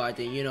below about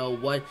the, you know,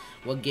 what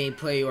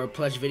gameplay or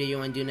plush video you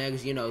want to do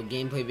next. You know,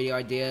 gameplay video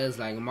ideas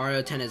like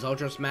Mario Tennis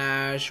Ultra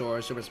Smash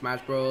or Super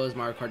Smash Bros,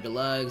 Mario Kart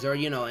Deluxe, or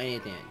you know,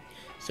 anything.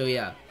 So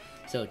yeah,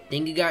 so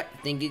thank you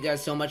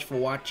guys so much for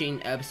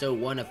watching episode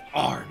 1 of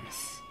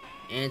ARMS,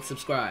 and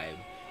subscribe.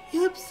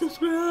 Yep,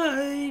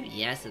 subscribe.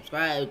 Yeah,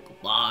 subscribe.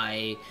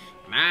 Bye.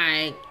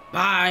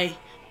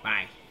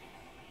 Bye.